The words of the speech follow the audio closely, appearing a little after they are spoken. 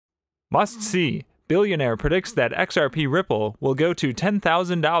Must see. Billionaire predicts that XRP Ripple will go to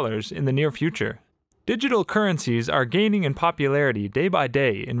 $10,000 in the near future. Digital currencies are gaining in popularity day by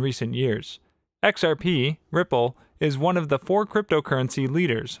day in recent years. XRP, Ripple, is one of the 4 cryptocurrency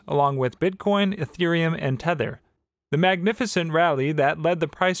leaders, along with Bitcoin, Ethereum, and Tether. The magnificent rally that led the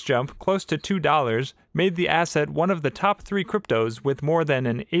price jump close to $2 made the asset one of the top 3 cryptos with more than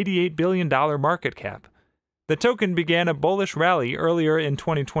an $88 billion market cap. The token began a bullish rally earlier in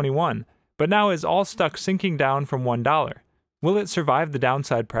 2021, but now is all stuck sinking down from $1. Will it survive the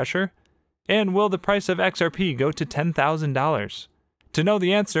downside pressure? And will the price of XRP go to $10,000? To know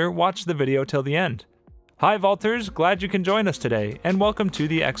the answer, watch the video till the end. Hi Vaulters, glad you can join us today, and welcome to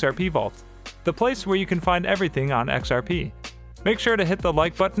the XRP Vault, the place where you can find everything on XRP. Make sure to hit the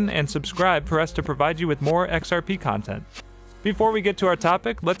like button and subscribe for us to provide you with more XRP content. Before we get to our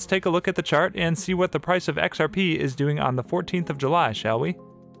topic, let's take a look at the chart and see what the price of XRP is doing on the 14th of July, shall we?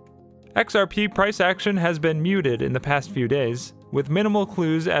 XRP price action has been muted in the past few days, with minimal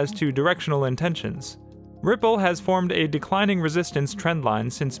clues as to directional intentions. Ripple has formed a declining resistance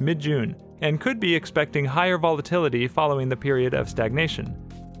trendline since mid-June, and could be expecting higher volatility following the period of stagnation.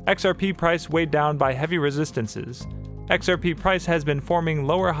 XRP price weighed down by heavy resistances. XRP price has been forming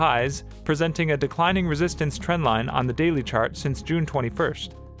lower highs, presenting a declining resistance trendline on the daily chart since June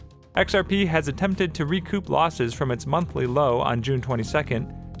 21st. XRP has attempted to recoup losses from its monthly low on June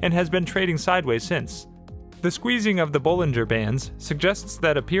 22nd, and has been trading sideways since. The squeezing of the Bollinger Bands suggests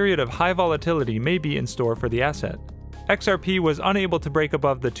that a period of high volatility may be in store for the asset. XRP was unable to break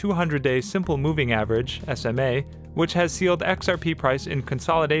above the 200-day Simple Moving Average (SMA), which has sealed XRP price in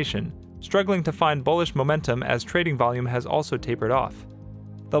consolidation, struggling to find bullish momentum as trading volume has also tapered off.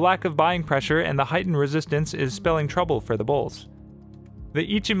 The lack of buying pressure and the heightened resistance is spelling trouble for the bulls. The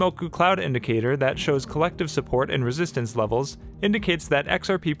Ichimoku Cloud indicator that shows collective support and resistance levels indicates that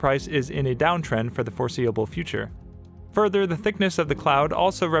XRP price is in a downtrend for the foreseeable future. Further, the thickness of the cloud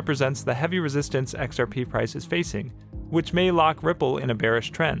also represents the heavy resistance XRP price is facing, which may lock Ripple in a bearish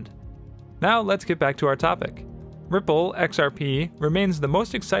trend. Now let's get back to our topic. Ripple, XRP, remains the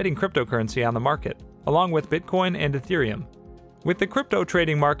most exciting cryptocurrency on the market, along with Bitcoin and Ethereum. With the crypto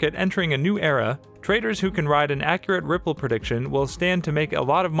trading market entering a new era, traders who can ride an accurate Ripple prediction will stand to make a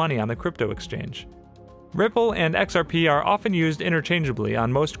lot of money on the crypto exchange. Ripple and XRP are often used interchangeably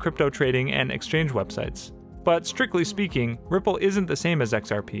on most crypto trading and exchange websites. But strictly speaking, Ripple isn't the same as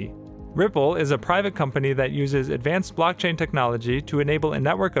XRP. Ripple is a private company that uses advanced blockchain technology to enable a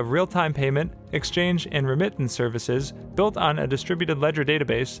network of real-time payment, exchange, and remittance services built on a distributed ledger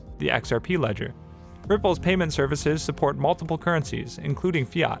database, the XRP ledger. Ripple's payment services support multiple currencies, including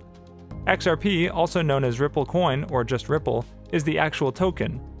fiat. XRP, also known as Ripple Coin or just Ripple, is the actual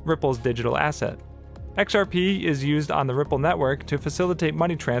token, Ripple's digital asset. XRP is used on the Ripple network to facilitate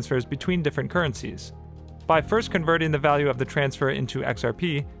money transfers between different currencies. By first converting the value of the transfer into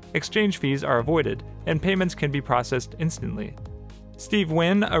XRP, exchange fees are avoided, and payments can be processed instantly. Steve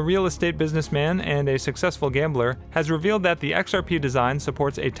Wynn, a real estate businessman and a successful gambler, has revealed that the XRP design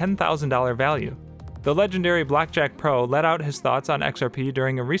supports a $10,000 value. The legendary Blackjack Pro let out his thoughts on XRP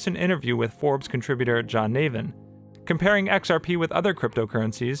during a recent interview with Forbes contributor John Navin. Comparing XRP with other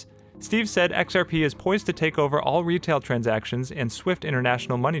cryptocurrencies, Steve said XRP is poised to take over all retail transactions and swift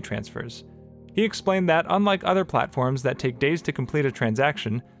international money transfers. He explained that unlike other platforms that take days to complete a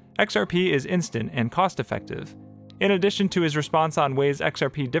transaction, XRP is instant and cost-effective. In addition to his response on ways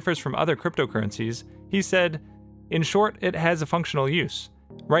XRP differs from other cryptocurrencies, he said, "In short, it has a functional use.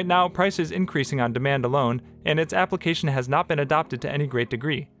 Right now, price is increasing on demand alone, and its application has not been adopted to any great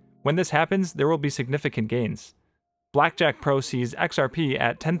degree. When this happens, there will be significant gains." Blackjack Pro sees XRP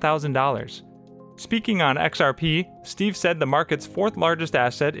at $10,000. Speaking on XRP, Steve said the market's 4th largest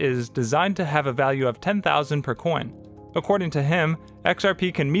asset is designed to have a value of $10,000 per coin. According to him,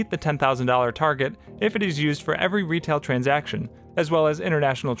 XRP can meet the $10,000 target if it is used for every retail transaction, as well as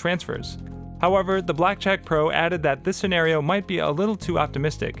international transfers. However, the Blackjack Pro added that this scenario might be a little too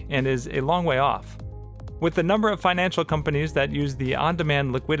optimistic and is a long way off. With the number of financial companies that use the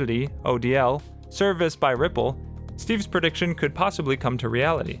on-demand liquidity (ODL) service by Ripple, Steve's prediction could possibly come to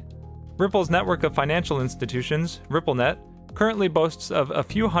reality. Ripple's network of financial institutions, RippleNet, currently boasts of a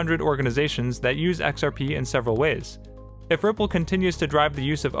few hundred organizations that use XRP in several ways. If Ripple continues to drive the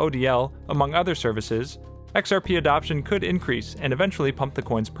use of ODL, among other services, XRP adoption could increase and eventually pump the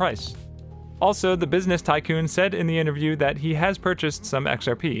coin's price. Also, the business tycoon said in the interview that he has purchased some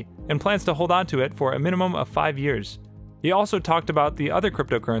XRP and plans to hold on to it for a minimum of 5 years. He also talked about the other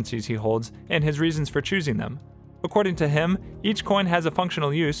cryptocurrencies he holds and his reasons for choosing them. According to him, each coin has a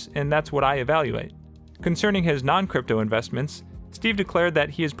functional use, and that's what I evaluate. Concerning his non-crypto investments, Steve declared that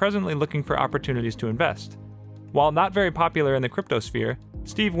he is presently looking for opportunities to invest. While not very popular in the crypto sphere,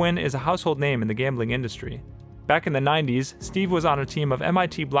 Steve Wynn is a household name in the gambling industry. Back in the 90s, Steve was on a team of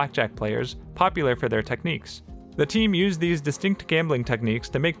MIT blackjack players, popular for their techniques. The team used these distinct gambling techniques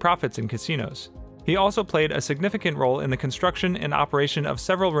to make profits in casinos. He also played a significant role in the construction and operation of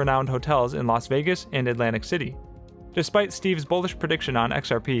several renowned hotels in Las Vegas and Atlantic City. Despite Steve's bullish prediction on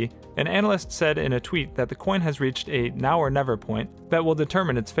XRP, an analyst said in a tweet that the coin has reached a now or never point that will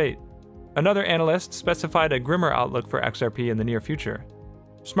determine its fate. Another analyst specified a grimmer outlook for XRP in the near future.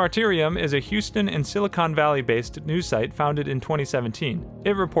 Smarterium is a Houston and Silicon Valley-based news site founded in 2017.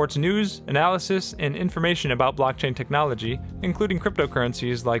 It reports news, analysis, and information about blockchain technology, including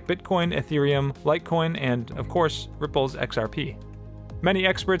cryptocurrencies like Bitcoin, Ethereum, Litecoin, and, of course, Ripple's XRP. Many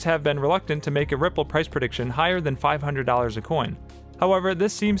experts have been reluctant to make a Ripple price prediction higher than $500 a coin. However,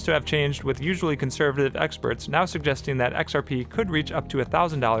 this seems to have changed, with usually conservative experts now suggesting that XRP could reach up to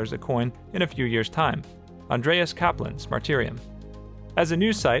 $1,000 a coin in a few years' time. Andreas Kaplan, Smarterium. As a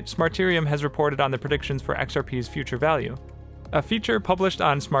news site, Smarterium has reported on the predictions for XRP's future value. A feature published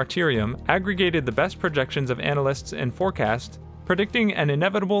on Smarterium aggregated the best projections of analysts and forecasts, predicting an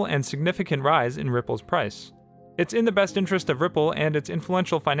inevitable and significant rise in Ripple's price. It's in the best interest of Ripple and its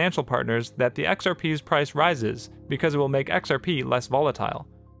influential financial partners that the XRP's price rises, because it will make XRP less volatile.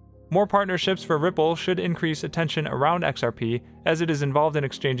 More partnerships for Ripple should increase attention around XRP as it is involved in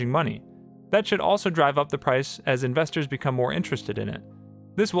exchanging money. That should also drive up the price as investors become more interested in it.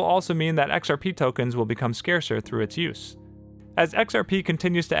 This will also mean that XRP tokens will become scarcer through its use. As XRP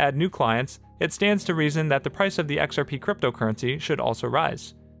continues to add new clients, it stands to reason that the price of the XRP cryptocurrency should also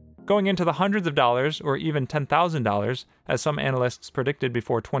rise. Going into the hundreds of dollars or even $10,000, as some analysts predicted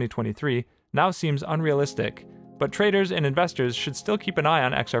before 2023, now seems unrealistic, but traders and investors should still keep an eye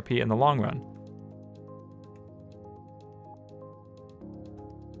on XRP in the long run.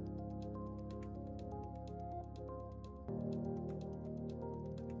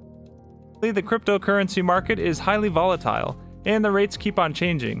 The cryptocurrency market is highly volatile, and the rates keep on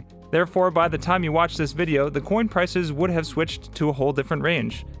changing. Therefore, by the time you watch this video, the coin prices would have switched to a whole different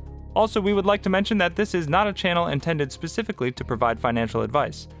range. Also, we would like to mention that this is not a channel intended specifically to provide financial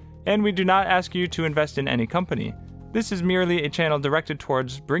advice, and we do not ask you to invest in any company. This is merely a channel directed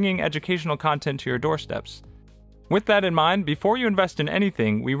towards bringing educational content to your doorsteps. With that in mind, before you invest in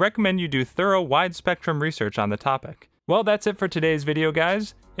anything, we recommend you do thorough, wide-spectrum research on the topic. Well, that's it for today's video,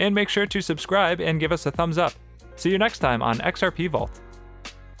 guys, and make sure to subscribe and give us a thumbs up. See you next time on XRP Vault.